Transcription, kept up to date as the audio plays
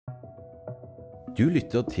Du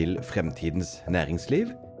lytter til Fremtidens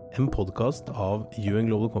næringsliv. En podcast av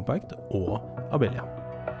UN Global Compact og Abelia.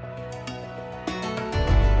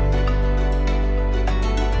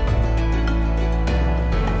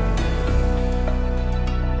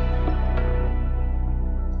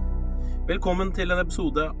 Velkommen til en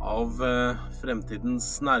episode av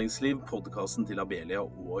Fremtidens næringsliv, podcasten til Abelia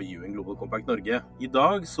og UN Global Compact Norge. I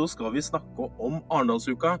dag så skal vi snakke om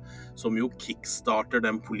Arendalsuka, som jo kickstarter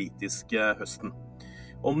den politiske høsten.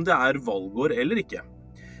 Om det er valgår eller ikke.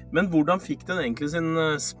 Men hvordan fikk den egentlig sin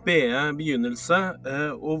spede begynnelse,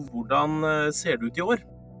 og hvordan ser det ut i år?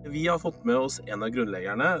 Vi har fått med oss en av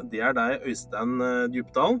grunnleggerne, det er deg, Øystein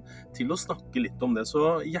Djupdal, til å snakke litt om det, så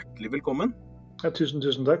hjertelig velkommen. Ja,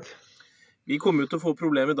 tusen takk. Vi kommer jo til å få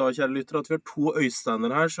problemer i dag, kjære lyttere, at vi har 2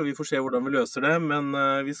 Øysteiner her, så vi får se hvordan vi løser det, men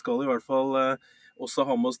vi skal i hvert fall også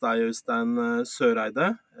ha med oss deg, Øystein Søreide,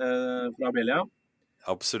 fra Abelia.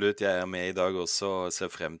 Absolutt, jeg er med i dag også og ser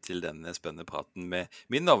frem til denne spennende praten med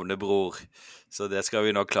min navnebror. Så det skal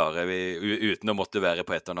vi nok klare uten å måtte være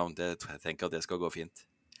på etternavn. Jeg tenker at det skal gå fint.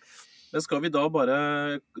 Men skal vi da bare,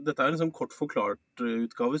 dette er en sånn kort forklart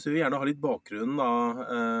utgave, så vi vil gjerne ha litt bakgrunnen da,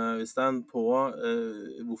 Øystein, på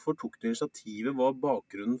hvorfor tok du initiativet, hva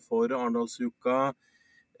bakgrunnen for Arendalsuka?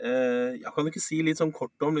 Jeg kan ikke si litt sånn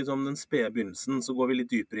kort om liksom, den spede begynnelsen, så går vi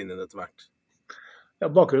litt dypere inn i dette hvert. Ja,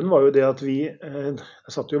 bakgrunnen var jo det at jeg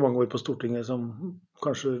satt jo mange år på Stortinget, som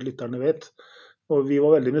kanskje lytterne vet, og vi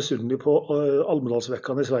var veldig misunnelige på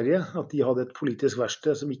Almedalsveckan i Sverige, at de hadde et politisk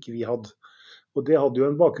verksted som ikke vi hadde. Og det hadde jo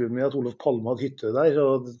en bakgrunn med at Olof Palme hadde hytte der,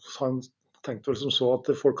 og han tenkte vel som så at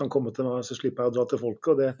folk kan komme til meg, så slipper jeg å dra til folket,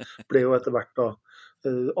 og det ble jo etter hvert da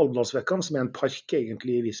Almedalsveckan, som er en park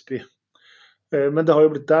egentlig i Visby. Men det har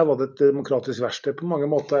jo blitt, der var det et demokratisk verksted på mange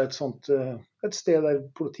måter, et sted der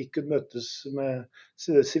politikken møtes med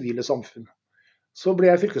det sivile samfunn. Så ble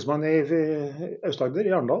jeg fylkesmann i Aust-Agder,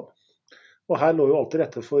 i Arendal, og her lå jo alt til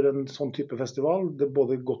rette for en sånn type festival. Det er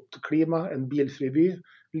både godt klima, en bilfri by,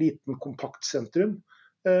 liten kompakt sentrum,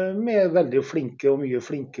 med veldig flinke og mye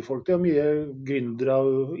flinke folk. Det er mye gründere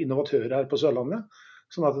og innovatører her på Sørlandet,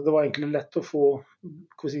 sånn at det var egentlig lett å få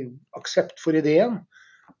aksept for ideen.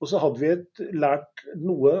 Og så hadde vi lært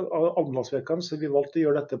noe av Almedalsveckan, så vi valgte å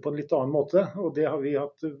gjøre dette på en litt annen måte, og det har vi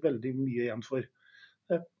hatt veldig mye igjen for.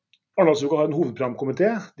 Arendalsuka har en hovedprogramkomité,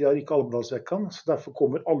 det har ikke Almedalsveckan, så derfor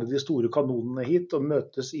kommer alle de store kanonene hit og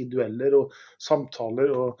møtes i dueller og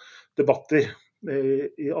samtaler og debatter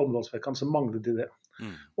i Almedalsveckan, så manglet de det.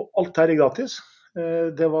 Og alt her er gratis,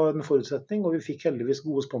 det var en forutsetning, og vi fikk heldigvis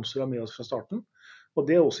gode sponsorer med oss fra starten. Og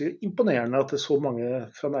det er også imponerende at det så mange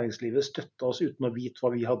fra næringslivet støttet oss uten å vite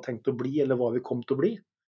hva vi hadde tenkt å bli, eller hva vi kom til å bli.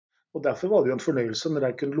 Og derfor var det jo en fornøyelse når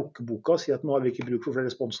jeg kunne lukke boka og si at nå har vi ikke bruk for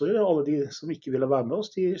flere sponsorer, og alle de som ikke ville være med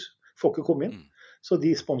oss, de får ikke komme inn. Så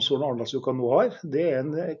de sponsorene Arendalsuka nå har, det er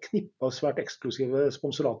en knippe av svært eksklusive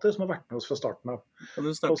sponsorater som har vært med oss fra starten av. Kan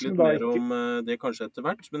du snakke litt mer om det kanskje etter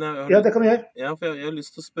hvert? Men ja, det kan vi gjøre. Ja, for jeg har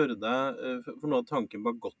lyst til å spørre deg, for noe av tanken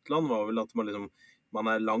bak Gotland var vel at man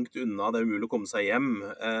er langt unna, det er umulig å komme seg hjem.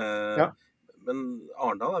 Ja. Men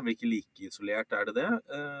Arendal er vel ikke like isolert, er det det?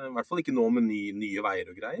 I hvert fall ikke nå med nye veier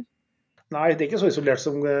og greier. Nei, det er ikke så isolert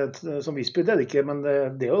som Visby, det er det ikke. Men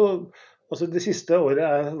det er jo, altså det siste året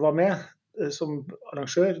jeg var med som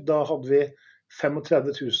arrangør, da hadde vi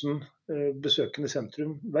 35 000 besøkende i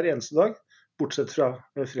sentrum hver eneste dag, bortsett fra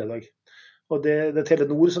fredag. Og det er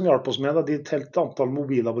Telenor som hjalp oss med, de telte antall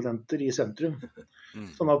mobilabonnenter i sentrum.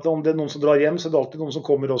 Sånn at om det er noen som drar hjem, så er det alltid noen som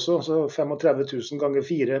kommer også. Så 35 000 ganger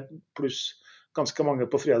 4 pluss ganske mange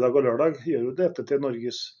på fredag og lørdag gjør jo dette til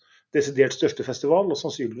Norges desidert største festival, og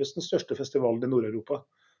sannsynligvis den største festivalen i Nord-Europa.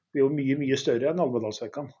 Det er jo mye større enn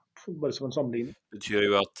Almedalsveckan, bare som en sammenligning. Det betyr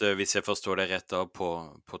jo at hvis jeg forstår det rett da på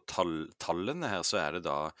tallene her, så er det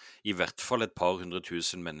da i hvert fall et par 100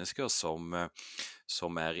 000 mennesker som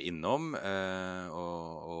er innom,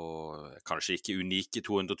 og kanskje ikke unike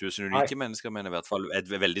 200 000 unike mennesker, men i hvert fall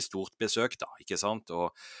et veldig stort besøk da, ikke sant?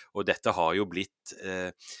 Og dette har jo blitt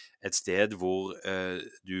et sted hvor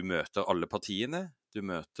du møter alle partiene, du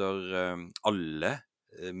møter alle,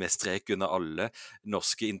 med strek under alle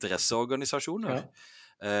norske interesseorganisasjoner. Ja.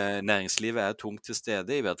 Næringslivet er tungt til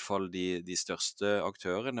stede, i hvert fall de største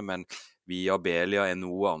aktørene, men vi i Abelia,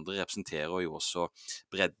 NHO og andre representerer jo også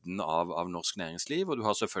bredden av norsk næringsliv, og du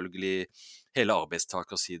har selvfølgelig hele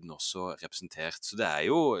arbeidstakersiden også representert. Så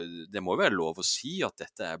det må være lov å si at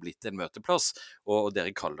dette er blitt en møteplass, og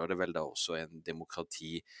dere kaller det vel da også en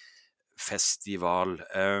demokratifestival.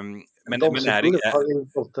 Men er det Dansegulv har vi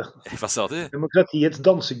kalt det. Hva sa du? Demokratiets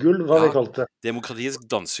dansegulv har vi kalt det. Demokratiets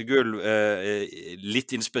dansegulv,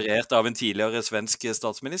 litt inspirert av en tidligere svensk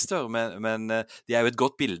statsminister, men det er jo et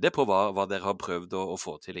godt bilde på hva dere har prøvd å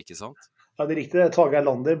få til, ikke sant? Ja, det er riktig. Tage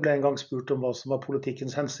Erlander ble en gang spurt om hva som var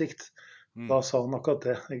politikkens hensikt. Da sa han akkurat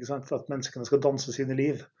det, ikke sant? At menneskene skal danse sine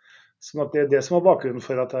liv. Sånn at det er det som var bakgrunnen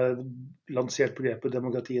for at jeg lanserte begrepet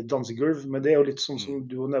demokratiet dansegulv. Men det er jo litt sånn som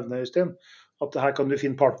du nevner, Øystein, at her kan du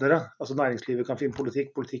finne partnere. Altså næringslivet kan finne politikk,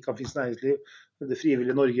 politikk kan finne næringsliv. Det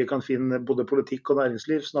frivillige Norge kan finne både politikk og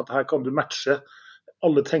næringsliv. Sånn at her kan du matche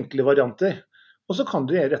alle tenkelige varianter. Og så kan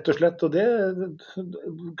du rett og slett, og det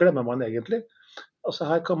glemmer man egentlig, altså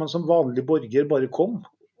her kan man som vanlig borger bare komme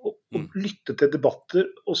og lytte til debatter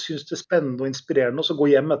og synes det er spennende og inspirerende, og så gå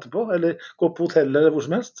hjem etterpå, eller gå på hotellet eller hvor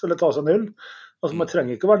som helst, eller ta seg en øl. Altså man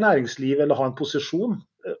trenger ikke å være næringsliv eller ha en posisjon,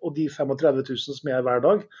 og de 35 000 som er hver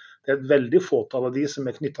dag, det er et veldig fåtall av de som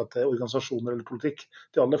er knyttet til organisasjoner eller politikk.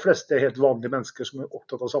 De aller fleste er helt vanlige mennesker som er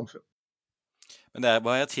opptatt av samfunn. Men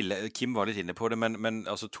Kim var litt inne på det, men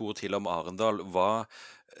altså 2 ord til om Arendal.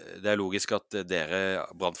 Det er logisk at dere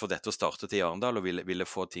brant for dette og startet i Arendal og ville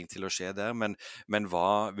få ting til å skje der, men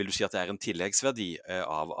hva vil du si at det er en tilleggsverdi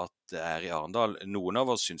av at det er i Arendal? Noen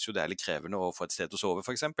av oss synes jo det er litt krevende å få et sted å sove,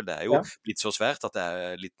 for eksempel. Det er jo blitt så svært at det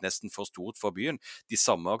er litt nesten for stort for byen. De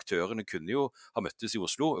samme aktørene kunne jo ha møttes i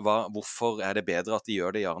Oslo. Hvorfor er det bedre at de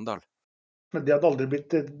gjør det i Arendal? Men det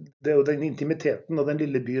er jo den intimiteten og den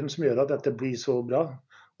lille byen som gjør at dette blir så bra,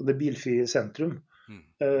 og det bilfrie sentrum.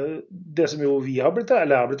 Det som jo jeg har blitt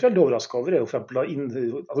veldig overrasket over, er jo for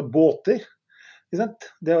eksempel båter.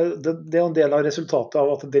 Det er en del av resultatet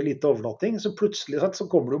av at det er lite overnatting, så plutselig så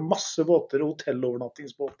kommer det masse båter og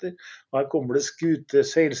hotellovernattingsbåter, og her kommer det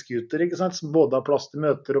seilskuter, ikke sant, som både har plass til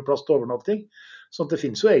møter og plass til overnatting, sånn at det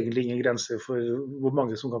finnes jo egentlig ingen grenser for hvor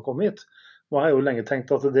mange som kan komme hit. Og jeg har jo lenge tenkt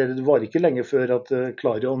at det var ikke lenge før at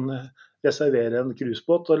Clarion reserverer en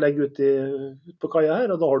cruisebåt og legger ut på kaia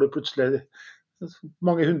her, og da har du plutselig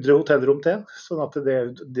mange hundre hotellrom til, sånn at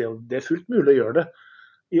det er fullt mulig å gjøre det.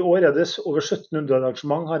 I år er det over 1700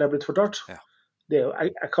 arrangement, har jeg blitt fortalt. Ja.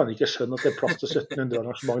 Jeg kan ikke skjønne at det er plass til 1700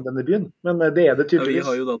 arrangement i denne byen, men det er det tydeligvis. Ja, vi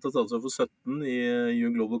har jo da tatt ansvar for 17 i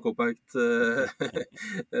UN Global Compact.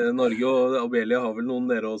 Norge og Abelia har vel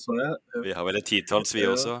noen dere også. Vi har vel et titalls vi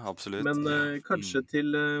også, absolutt. Men kanskje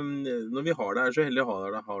til, når vi har det her, så heldig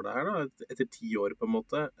har det her da, etter 10 år på en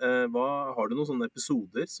måte, har du noen sånne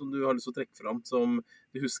episoder som du har lyst til å trekke fram, som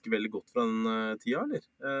du husker veldig godt fra den tida, eller?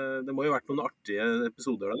 Det må jo ha vært noen artige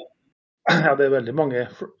episoder da. Ja, det er veldig mange.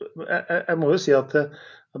 Jeg må jo si at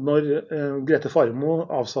når Grete Farmo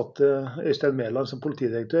avsatte Øystein Mæland som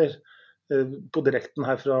politidirektør på direkten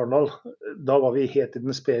her fra Arendal, da var vi helt i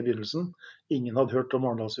den spede begynnelsen. Ingen hadde hørt om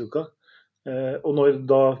Arendalsuka. Og når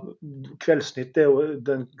da Kveldsnytt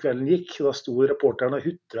den kvelden gikk, da sto reporterne og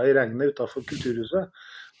hutra i regnet utenfor Kulturhuset,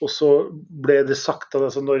 og så ble det sagt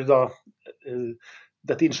at når da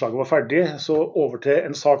dette innslaget var ferdig, så over til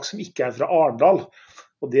en sak som ikke er fra Arendal.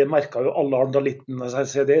 Og det merket jo alle arendalittene.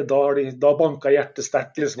 Da banket hjertet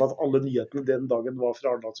sterkt liksom, at alle nyhetene den dagen var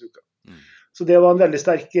fra Arendalsuka. Så det var en veldig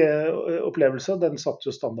sterk opplevelse. Den satte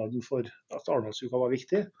jo standarden for at Arendalsuka var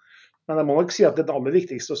viktig. Men jeg må nok si at den aller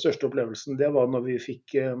viktigste og største opplevelsen, det var når vi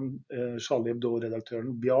fikk Charlie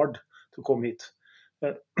Hebdo-redaktøren Bjard til å komme hit.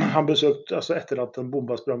 Han besøkte, altså etter at en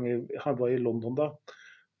bomba sprang, han var i London da.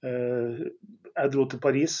 Jeg dro til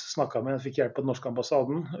Paris, snakket med han, fikk hjelp av den norske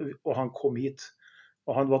ambassaden, og han kom hit.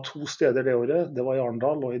 Og han var 2 steder det året, det var i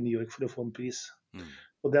Arendal og i New York for å få en pris.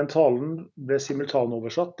 Og den talen ble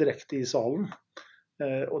simultanoversatt direkte i salen,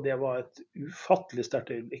 og det var et ufattelig sterkt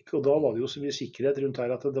øyeblikk. Og da var det jo så mye sikkerhet rundt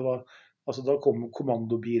her at da kom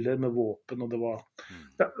kommandobiler med våpen, og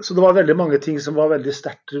så det var veldig mange ting som var veldig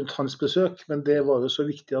sterkt rundt hans besøk, men det var jo så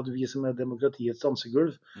viktig at vi som er demokratiets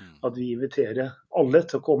dansegulv, at vi inviterer alle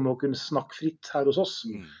til å komme og kunne snakke fritt her hos oss.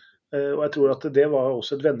 Og jeg tror at det var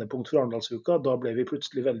også et vendepunkt for Arendalsuka. Da ble vi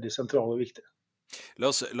plutselig veldig sentrale og viktige. La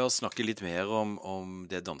oss snakke litt mer om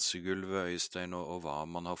det dansegulvet, Øystein, og hva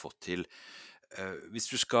man har fått til. Hvis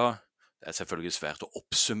du skal, det er selvfølgelig svært å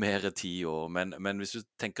oppsummere 10 år, men hvis du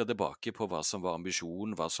tenker tilbake på hva som var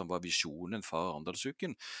ambisjonen, hva som var visjonen for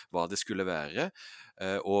Arendalsuken, hva det skulle være,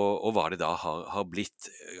 og hva det da har blitt,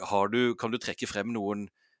 kan du trekke frem noen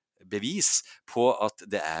bevis på at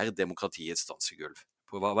det er demokratiets dansegulv?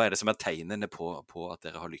 Hva er det som er tegnene på at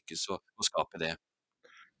dere har lykkes å skape det?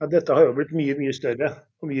 Ja, dette har jo blitt mye, mye større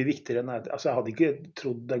og mye viktigere. Jeg hadde ikke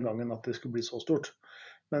trodd den gangen at det skulle bli så stort.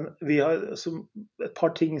 Men vi har et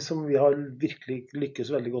par ting som vi har virkelig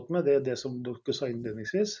lykkes veldig godt med, det er det som dere sa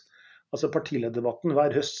innledningsvis. Altså partilederdebatten.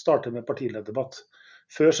 Hver høst starter med partilederdebatt.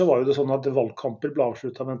 Før så var jo det sånn at valgkamper ble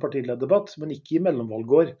avsluttet med en partilederdebatt, men ikke i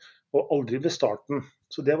mellomvalgår, og aldri ved starten.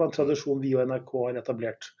 Så det var en tradisjon vi og NRK har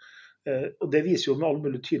etablert. Og det viser jo med all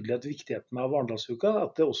mulig tydelighet viktigheten av Arendalsuka,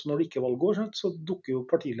 at det også når det ikke er valgår, så dukker jo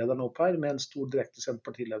partilederen opp her med en stor direktesendt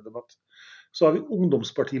partilederdebatt. Så har vi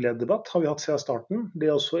ungdomspartilederdebatt, har vi hatt siden starten. Det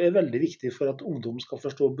også er veldig viktig for at ungdom skal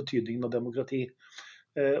forstå betydningen av demokrati.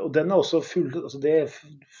 Og den er også full, altså det er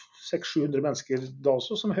 600-700 mennesker da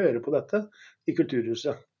også som hører på dette i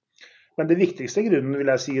Kulturhuset. Men det viktigste grunnen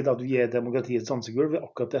vil jeg si er at vi er demokratiets dansegulv, er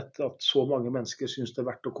akkurat dette at så mange mennesker synes det er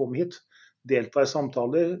verdt å komme hit. Delta i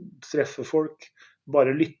samtaler, treffe folk,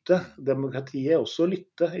 bare lytte. Demokratiet er også å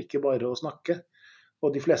lytte, ikke bare å snakke. Og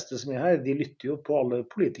de fleste som er her, de lytter jo på alle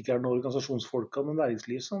politikerne og organisasjonsfolkene og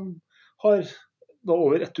næringsliv som har da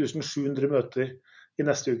over 1700 møter i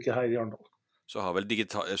neste uke her i Arendal. Så har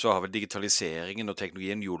vel digitaliseringen og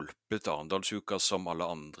teknologien hjulpet Arendalsuka som alle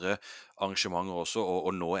andre arrangementer også,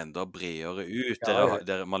 og nå enda bredere ut.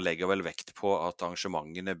 Man legger vel vekt på at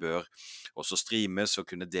arrangementene bør også streames og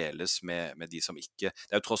kunne deles med de som ikke.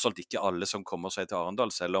 Det er jo tross alt ikke alle som kommer seg til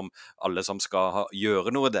Arendal, selv om alle som skal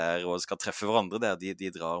gjøre noe der og skal treffe hverandre der,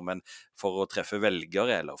 de drar. Men for å treffe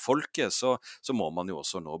velgere eller folket, så må man jo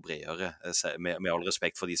også nå bredere, med all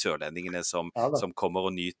respekt for de sørlendingene som kommer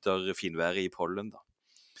og nyter finværet i pollen da.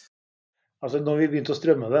 Altså når vi begynte å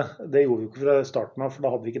strømme det gjorde vi ikke fra starten av, for da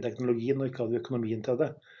hadde vi ikke teknologien og ikke hadde vi økonomien til det.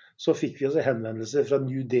 Så fikk vi altså henvendelser fra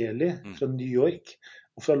New Delhi, fra New York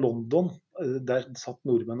og fra London. Der satt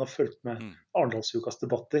nordmenn og fulgte med Arendalsukas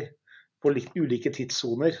debatter på ulike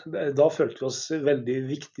tidssoner. Da følte vi oss veldig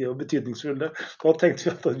viktige og betydningsfulle. Da tenkte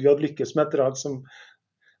vi at vi hadde lykkes med et eller annet som...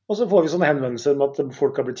 Og så får vi sånne henvendelser om at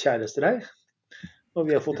folk har blitt kjærester her. Og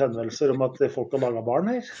vi har fått henvendelser om at folk har laget barn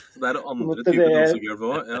her. Det er andre typer dansegulv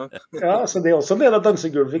også, ja. Ja, så det er også en del av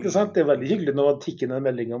dansegulv, ikke sant? Det er veldig hyggelig når man tikker ned en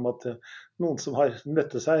melding om at noen som har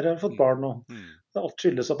møttes her har fått barn, og alt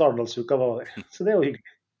skyldes at Arendalsuka var der. Så det er jo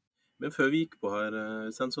hyggelig. Men før vi gikk på her,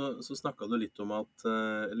 så snakket du litt om at,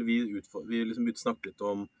 eller vi liksom begynte å snakke litt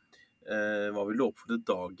om hva vil du oppfordre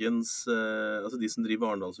dagens, altså de som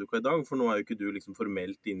driver Arendalsuka i dag, for nå er jo ikke du liksom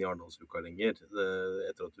formelt inne i Arendalsuka lenger,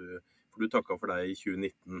 etter at for du takket for deg i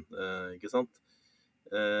 2019, ikke sant?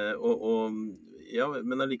 Ja,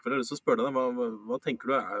 men allikevel har jeg lyst til å spørre deg, hva tenker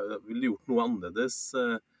du, vil du gjort noe annerledes?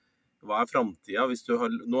 Hva er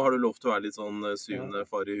fremtiden? Nå har du lov til å være litt sånn syvende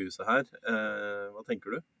far i huset her. Hva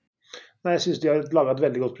tenker du? Nei, jeg synes de har laget et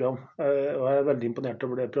veldig godt program, og jeg er veldig imponert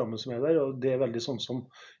over det programmet som er der, og det er veldig sånn som,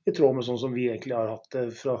 i tråd med sånn som vi egentlig har hatt det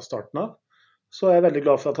fra starten av. Så jeg er veldig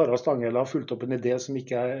glad for at Harald Stanghelle har fulgt opp en idé som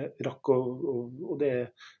ikke jeg rakk å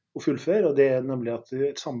fullføre, og det er nemlig at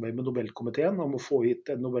et samarbeid med Nobelkomiteen om å få hit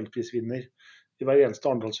en Nobelprisvinner i hver eneste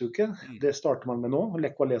Arendalsuke. Det starter man med nå,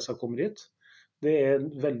 Lech Walesa kommer hit. Det er en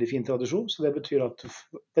veldig fin tradisjon, så det betyr at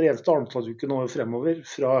hver eneste Arendalsuke nå fremover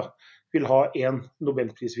vil ha en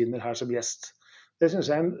Nobelprisvinner her som gjest. Det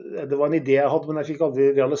synes det var en idé jeg hadde, men jeg fikk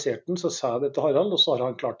aldri realisert den, så sa jeg det til Harald, og så har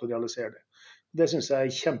han klart å realisere det. Det synes jeg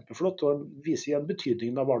er kjempeflott, og viser igjen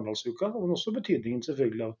betydningen av Arendalsuka, men også betydningen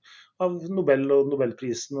selvfølgelig av Nobel og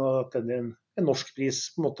Nobelprisen, og at den er en norsk pris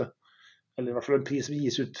på en måte. Eller i hvert fall en pris som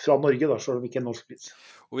gis ut fra Norge, da, selv om det ikke er en norsk pris.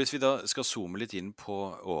 Og hvis vi da skal zoome litt inn på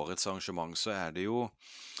årets arrangement, så er det jo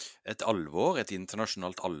et alvor, et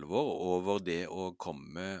internasjonalt alvor over det å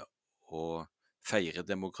komme og feire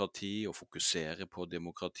demokrati og fokusere på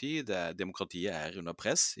demokrati. Demokratiet er under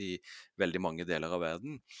press i veldig mange deler av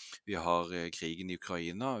verden. Vi har krigen i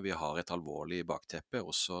Ukraina, vi har et alvorlig bakteppe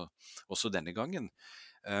også denne gangen.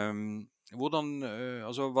 Hva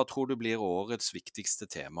tror du blir årets viktigste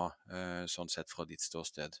tema, sånn sett fra ditt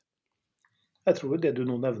ståsted? Jeg tror det du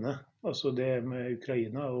nå nevner, altså det med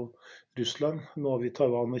Ukraina og Russland, nå har vi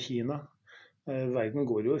Taiwan og Kina. Verden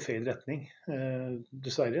går jo i feil retning,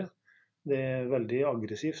 dessverre. Det er veldig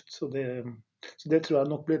aggressivt, så det tror jeg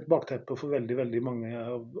nok blir et bakteppe for veldig, veldig mange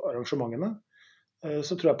av arrangementene.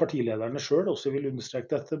 Så tror jeg partilederne selv også vil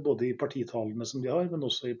understreke dette, både i partitalene som de har, men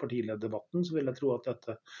også i partilederdebatten, så vil jeg tro at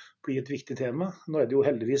dette blir et viktig tema. Nå er det jo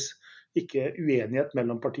heldigvis ikke uenighet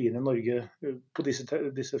mellom partiene i Norge på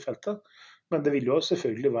disse feltene, men det vil jo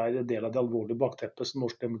selvfølgelig være en del av det alvorlige bakteppet som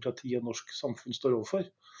norsk demokrati og norsk samfunn står overfor.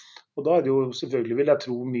 Og da er det jo selvfølgelig, vil jeg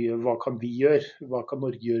tro, mye hva kan vi gjøre, hva kan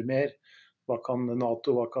Norge gjøre mer, hva kan NATO,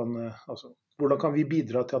 hvordan kan vi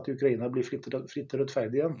bidra til at Ukraina blir fritt og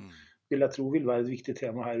rettferdig igjen, vil jeg tro vil være et viktig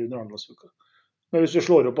tema her under Arendalsuka. Men hvis du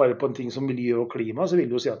slår opp bare på en ting som miljø og klima, så vil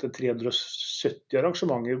du jo si at det er 370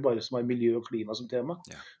 arrangementer bare som har miljø og klima som tema.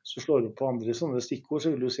 Ja. Hvis du slår opp på andre sånne stikkord,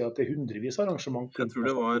 så vil du si at det er hundrevis av arrangement. Jeg tror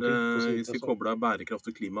det var, hvis vi koblet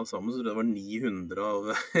bærekraft og klima sammen, så tror jeg det var 900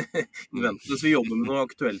 av eventene. Så vi jobber med noe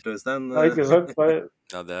aktuelt, Øystein. Ja, ikke sant?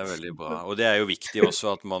 Ja, det er veldig bra. Og det er jo viktig også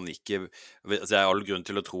at man ikke... Det er all grunn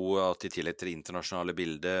til å tro at i tillegg til det internasjonale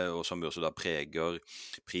bildet, og som også da preger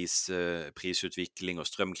prisutvikling og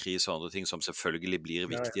strømkrise og andre ting som selvfølgelig blir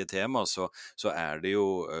viktige tema, så er det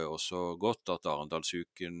jo også godt at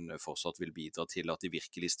Arendalsuken fortsatt vil bidra til at de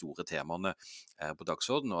virkelig store temaene er på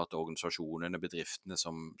dagsorden, og at organisasjonene, bedriftene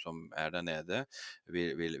som er der nede,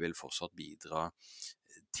 vil fortsatt bidra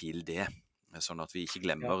til det. Sånn at vi ikke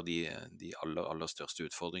glemmer de aller største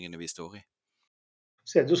utfordringene vi står i.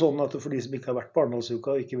 Så er det jo sånn at for de som ikke har vært på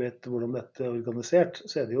Arendalsuka og ikke vet hvordan dette er organisert,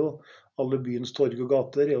 så er det jo alle byens torg og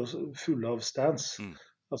gater er jo fulle av stands.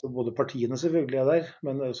 Altså både partiene selvfølgelig er der,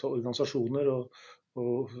 men også organisasjoner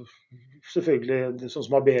og selvfølgelig sånn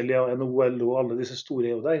som Abelia og NOL og alle disse store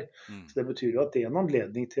er jo der. Så det betyr jo at det er en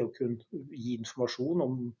anledning til å kunne gi informasjon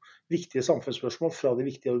om viktige samfunnsspørsmål fra de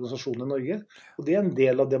viktige organisasjonene i Norge. Og det er en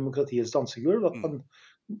del av demokratiets dansegulv at man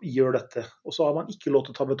gjør dette. Og så har man ikke lov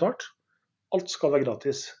til å ta betalt. Alt skal være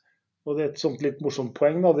gratis. Og det er et sånt litt morsomt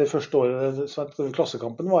poeng da. Det første året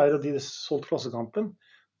Klassekampen var her, og de solgte Klassekampen.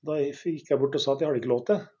 Da gikk jeg bort og sa at jeg hadde ikke lov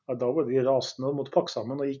til. Da var de rasende og måtte pakke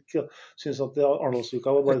sammen og gikk og syntes at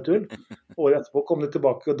Arendalsuka var bare tull. Året etterpå kom de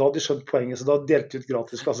tilbake, og da hadde de skjønt poenget, så da delte de ut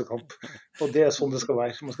gratis Klassekamp. Og det er sånn det skal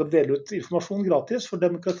være. Man skal dele ut informasjon gratis, for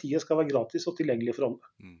demokratiet skal være gratis og tilgjengelig for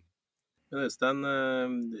alle. Øystein,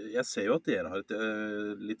 jeg ser jo at dere har et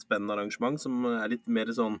litt spennende arrangement som er litt mer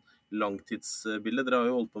sånn langtidsbilde. Dere har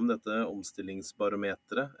jo holdt på med dette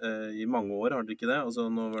omstillingsbarometeret i mange år, har dere ikke det? Altså,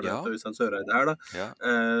 nå var det Øystein Søreide her da. Ja.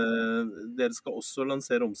 Dere skal også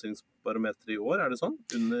lansere omstillingsbarometeret i år, er det sånn?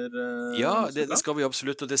 Ja, det skal vi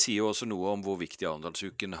absolutt, og det sier jo også noe om hvor viktig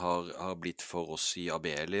Arendalsuken har blitt for oss i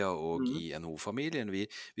Abelia og i NHO-familien. Vi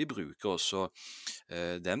bruker også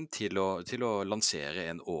den til å lansere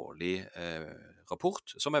en årlig rapport,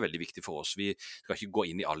 som er veldig viktig for oss. Vi skal ikke gå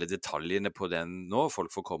inn i alle detaljene på den nå,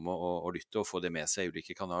 folk får komme og lytte og få det med seg i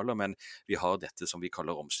ulike kanaler, men vi har dette som vi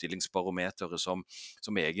kaller omstillingsbarometeret,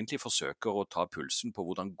 som egentlig forsøker å ta pulsen på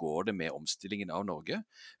hvordan går det med omstillingen av Norge.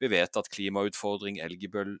 Vi vet at klimautfordring,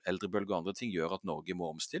 eldrebølge og andre ting gjør at Norge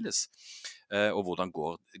må omstilles, og hvordan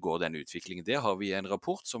går den utviklingen. Det har vi en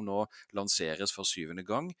rapport som nå lanseres for 7.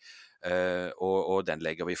 gang, og den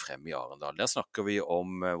legger vi frem i Arendal. Der snakker vi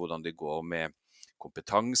om hvordan det går med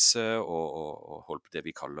kompetanse og holde på det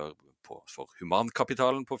vi kaller for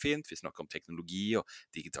humankapitalen på fint. Vi snakker om teknologi og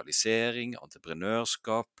digitalisering,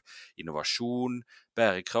 entreprenørskap, innovasjon,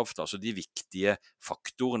 bærekraft, altså de viktige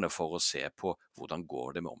faktorene for å se på hvordan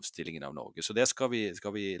går det med omstillingen av Norge. Så det skal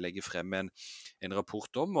vi legge frem en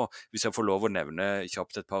rapport om, og hvis jeg får lov å nevne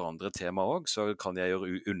kjapt et par andre tema også, så kan jeg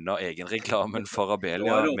gjøre unna egenreklamen for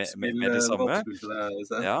Abelia med det samme.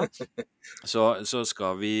 Ja. Så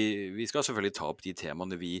skal vi skal selvfølgelig ta opp de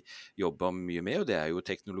temaene vi jobber mye med, og det er jo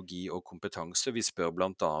teknologi og kompetanse. Vi spør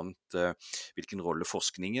blant annet hvilken rolle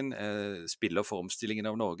forskningen spiller for omstillingen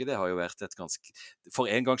av Norge. Det har jo vært for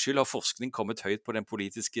en gangs skyld har forskning kommet høyt på den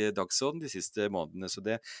politiske dagsordenen de siste månedene, så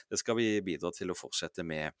det skal vi bidra til å fortsette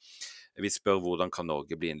med. Vi spør hvordan kan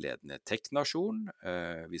Norge bli en ledende tech-nasjon.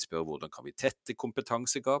 Vi spør hvordan kan vi tette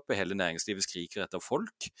kompetansegapet. Hele næringslivet skriker etter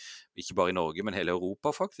folk, ikke bare i Norge, men hele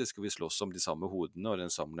Europa faktisk, og vi slåss om de samme hodene og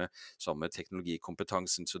den samme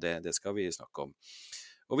teknologikompetansen, så det skal vi snakke om.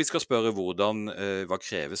 Og vi skal spørre hva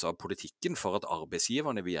kreves av politikken for at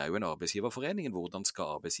arbeidsgiverne, vi er jo en arbeidsgiverforening, hvordan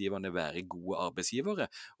skal arbeidsgiverne være gode arbeidsgivere,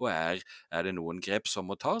 og er det noen grep som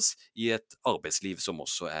må tas i et arbeidsliv som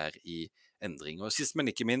også er i endring. Og sist, men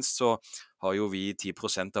ikke minst, så har jo vi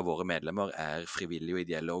 10% av våre medlemmer er frivillige og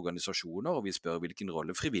ideelle organisasjoner, og vi spør hvilken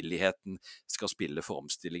rolle frivilligheten skal spille for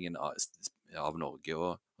omstillingen av Norge,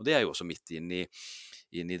 og det er jo også midt inn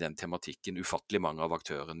i den tematikken ufattelig mange av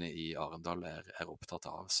aktørene i Arendal er opptatt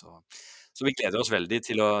av. Så vi gleder oss veldig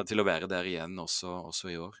til å være der igjen også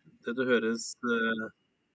i år. Det høres...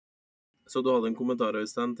 Så du hadde en kommentar,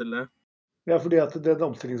 Øystein, til det? Ja, fordi at det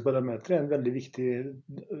omstillingsbarometeret er en veldig viktig...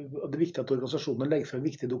 Det er viktig at organisasjonene legger frem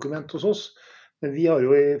viktige dokument hos oss. Men vi har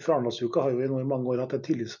jo fra Arendalsuka har jo i mange år hatt et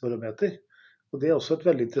tillitsbarometer. Og det er også et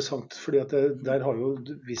veldig interessant, fordi at der har jo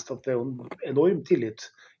vist at det er en enorm tillit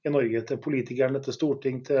i Norge til politikerne, til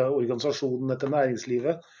storting, til organisasjonene, til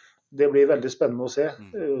næringslivet. Det blir veldig spennende å se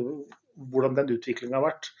hvordan den utviklingen har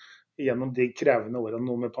vært gjennom de krevende årene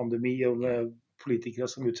nå med pandemi og med politikere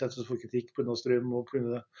som utsettes for kritikk på grunn av strøm og på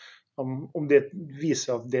grunn av om det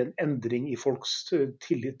viser at det er en endring i folks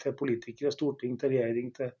tillit til politikere, storting, til regjering.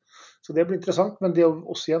 Så det blir interessant. Men det er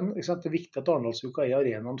også igjen, ikke sant, det er viktig at Arendalsuka er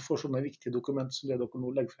arenaen for sånne viktige dokumenter som det dere nå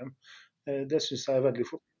legger frem. Det synes jeg er veldig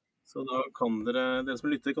flott. Så da kan dere som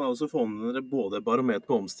lytter, kan også få med dere både barometer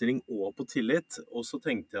på omstilling og på tillit. Og så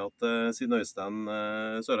tenkte jeg at siden Øystein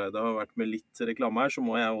Søreide har vært med litt reklame her, så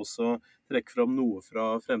må jeg også trekke fram noe fra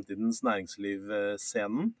Fremtidens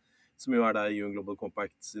næringsliv-scenen, som jo er der UN Global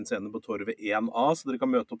Compact sin scene på Torvet 1A, så dere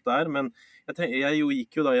kan møte opp der. Men jeg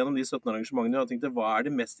gikk jo da gjennom de 17 arrangementene og tenkte, hva er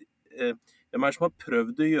det mest... Hvem er det som har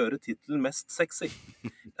prøvd å gjøre titelen mest sexy?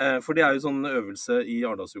 For det er jo sånn øvelse i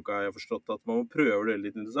Arendalsuka, jeg har forstått, at man må prøve det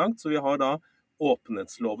litt interessant. Så vi har da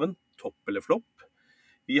åpenhetsloven, topp eller flopp.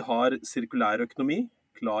 Vi har sirkulær økonomi,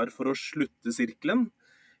 klar for å slutte sirkelen.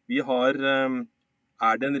 Vi har,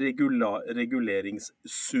 er det en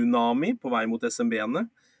reguleringstsunami på vei mot SMB-ene?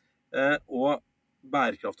 Og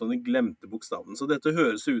bærekraft av den glemte bokstaven. Så dette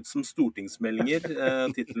høres ut som stortingsmeldinger,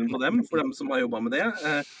 titelen på dem, for dem som har jobbet med det.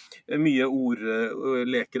 Mye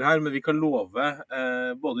ordleker her, men vi kan love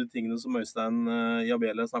både de tingene som Øystein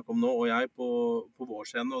Jabele snakker om nå, og jeg på vår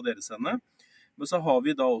scene og deres scene. Men så har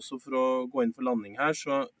vi da også, for å gå inn for landing her,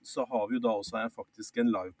 så har vi jo da også faktisk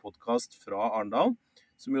en live-podcast fra Arendal,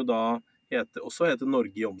 som jo da også heter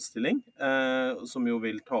Norge i omstilling, som jo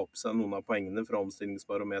vil ta opp seg noen av poengene fra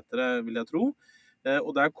omstillingsbarometeret, vil jeg tro.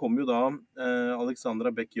 Og der kom jo da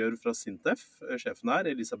Alexandra Beck-Gjørv fra Sintef, sjefen her,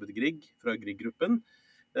 Elisabeth Grieg fra Grieg-gruppen,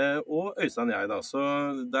 og Øystein og jeg da. Så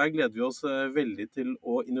der gleder vi oss veldig til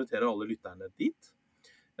å invitere alle lytterne dit.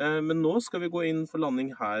 Men nå skal vi gå inn for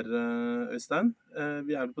landing her, Øystein.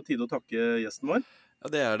 Vi er vel på tide å takke gjesten vår. Ja,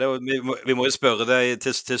 det er det, og vi må jo spørre deg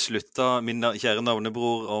til slutt da, min kjære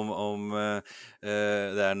navnebror, om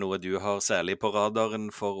det er noe du har særlig på radaren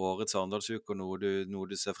for årets Arendalsuke, og noe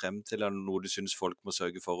du ser frem til, eller noe du synes folk må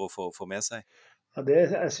sørge for å få med seg? Ja,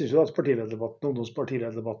 jeg synes jo at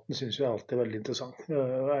ungdomspartilederdebatten synes jeg alltid er veldig interessant.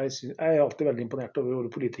 Jeg er alltid veldig imponert over våre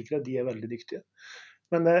politikere, de er veldig dyktige.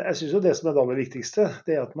 Men jeg synes jo det som er det aller viktigste,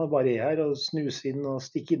 det er at man bare er her og snuser inn og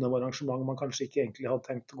stikker innom arrangement man kanskje ikke egentlig hadde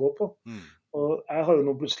tenkt å gå på. Og jeg har jo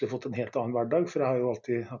nå plutselig fått en helt annen hverdag, for jeg har jo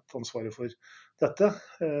alltid hatt ansvaret for dette.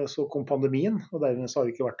 Så kom pandemien, og dermed så har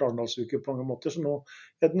det ikke vært Arendalsuke på mange måter. Så nå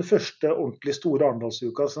er den første ordentlig store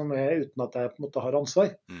Arendalsuka som er uten at jeg på en måte har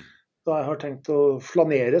ansvar. Da jeg har tenkt å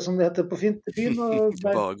flanere, som det heter på fint.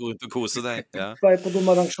 Bare gå rundt og kose deg. Ja. Være på noen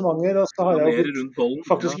arrangementer, og så har jeg jo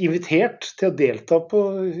faktisk invitert til å delta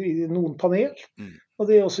i noen panel. Og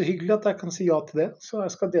det er også hyggelig at jeg kan si ja til det. Så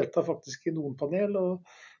jeg skal delta faktisk i noen panel, og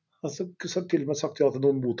altså, til og med sagt ja til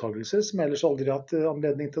noen mottagelser som jeg ellers aldri har hatt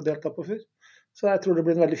anledning til å delta på før. Så jeg tror det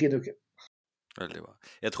blir en veldig fin uke. Veldig bra.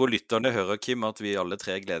 Jeg tror lytterne hører, Kim, at vi alle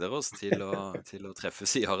tre gleder oss til å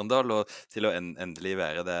treffes i Arendal, og til å endelig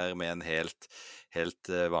være der med en helt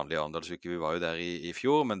vanlig Arendalsuke. Vi var jo der i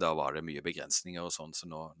fjor, men da var det mye begrensninger og sånn, så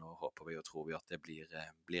nå håper vi og tror vi at det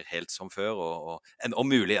blir helt som før, og om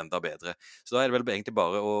mulig enda bedre. Så da er det vel egentlig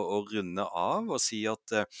bare å runde av og si at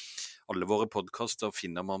alle våre podcaster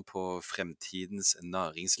finner man på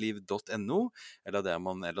fremtidensnæringsliv.no, eller der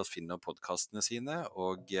man ellers finner podcastene sine,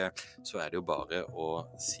 og så er det jo bare å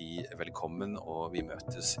si velkommen, og vi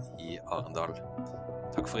møtes i Arendal.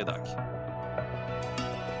 Takk for i dag.